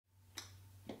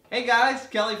Hey guys,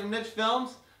 Kelly from Niche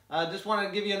Films. Just wanted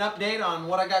to give you an update on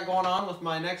what I got going on with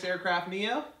my next aircraft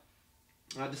N.E.O.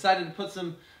 I decided to put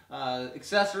some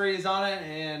accessories on it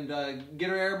and get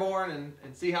her airborne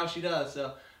and see how she does.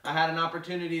 So I had an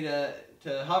opportunity to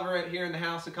hover it here in the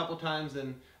house a couple times,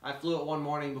 and I flew it one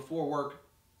morning before work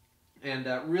and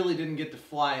really didn't get to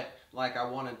fly it like I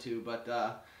wanted to,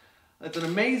 but it's an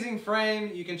amazing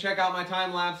frame. You can check out my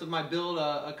time lapse of my build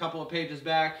a couple of pages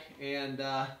back, and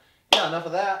yeah, enough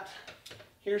of that.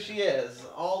 Here she is,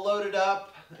 all loaded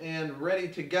up and ready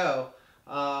to go.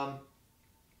 An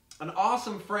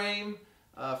awesome frame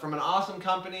from an awesome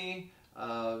company.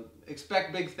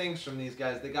 Expect big things from these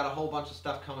guys. They got a whole bunch of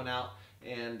stuff coming out,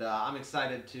 and I'm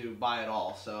excited to buy it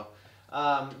all. So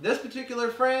this particular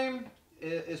frame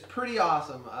is pretty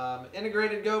awesome.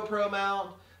 Integrated GoPro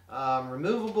mount,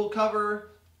 removable cover,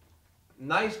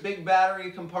 nice big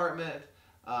battery compartment,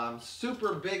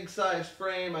 super big size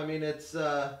frame. I mean, it's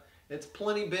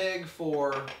plenty big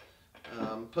for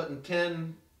putting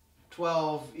 10,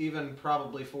 12, even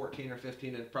probably 14 or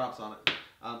 15 inch props on it.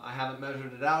 I haven't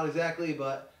measured it out exactly,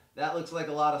 but that looks like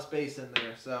a lot of space in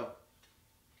there. So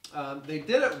they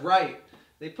did it right.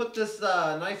 They put this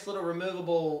nice little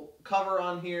removable cover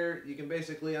on here. You can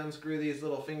basically unscrew these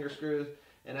little finger screws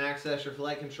and access your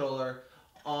flight controller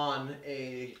on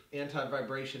a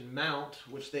anti-vibration mount,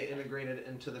 which they integrated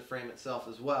into the frame itself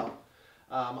as well.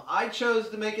 I chose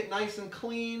to make it nice and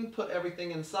clean, put everything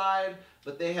inside,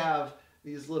 but they have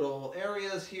these little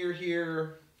areas here,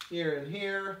 here, and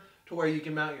here, to where you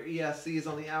can mount your ESCs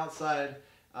on the outside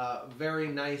very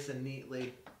nice and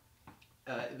neatly.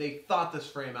 They thought this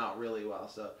frame out really well,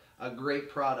 so a great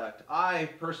product. I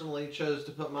personally chose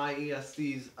to put my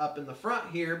ESCs up in the front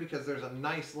here because there's a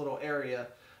nice little area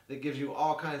that gives you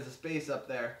all kinds of space up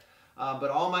there.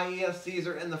 But all my ESCs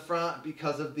are in the front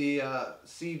because of the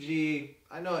CG.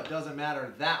 I know it doesn't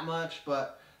matter that much,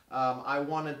 but I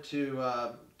wanted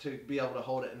to be able to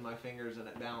hold it in my fingers and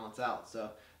it balance out. So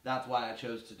that's why I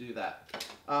chose to do that.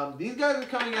 These guys are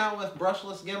coming out with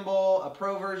brushless gimbal, a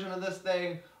pro version of this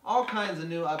thing, all kinds of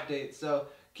new updates. So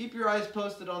keep your eyes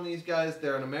posted on these guys.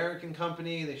 They're an American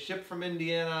company. They ship from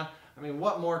Indiana. I mean,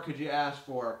 what more could you ask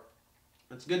for?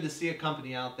 It's good to see a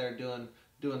company out there doing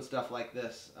stuff like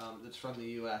this that's from the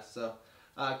U.S. So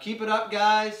keep it up,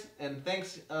 guys, and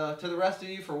thanks to the rest of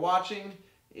you for watching.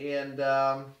 And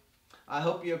I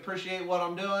hope you appreciate what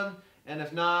I'm doing. And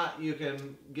if not, you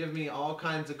can give me all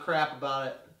kinds of crap about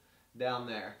it down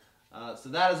there. So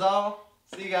that is all.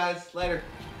 See you guys later.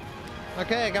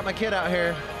 Okay, I got my kid out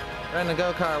here riding a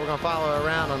go-kart. We're gonna follow her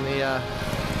around on the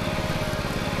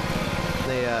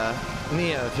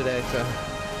N.E.O today. So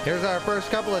here's our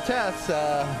first couple of tests.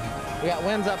 We got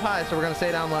winds up high, so we're gonna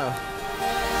stay down low.